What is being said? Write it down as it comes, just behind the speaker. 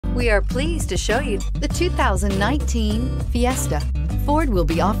We are pleased to show you the 2019 Fiesta. Ford will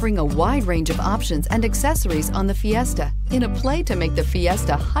be offering a wide range of options and accessories on the Fiesta in a play to make the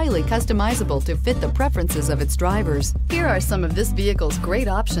Fiesta highly customizable to fit the preferences of its drivers. Here are some of this vehicle's great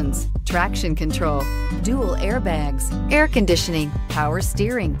options: traction control, dual airbags, air conditioning, power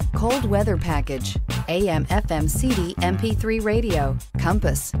steering, cold weather package, AM/FM CD MP3 radio,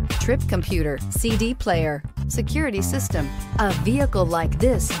 compass, trip computer, CD player, security system. A vehicle like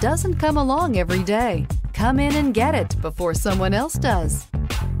this doesn't come along every day. Come in and get it before someone else does.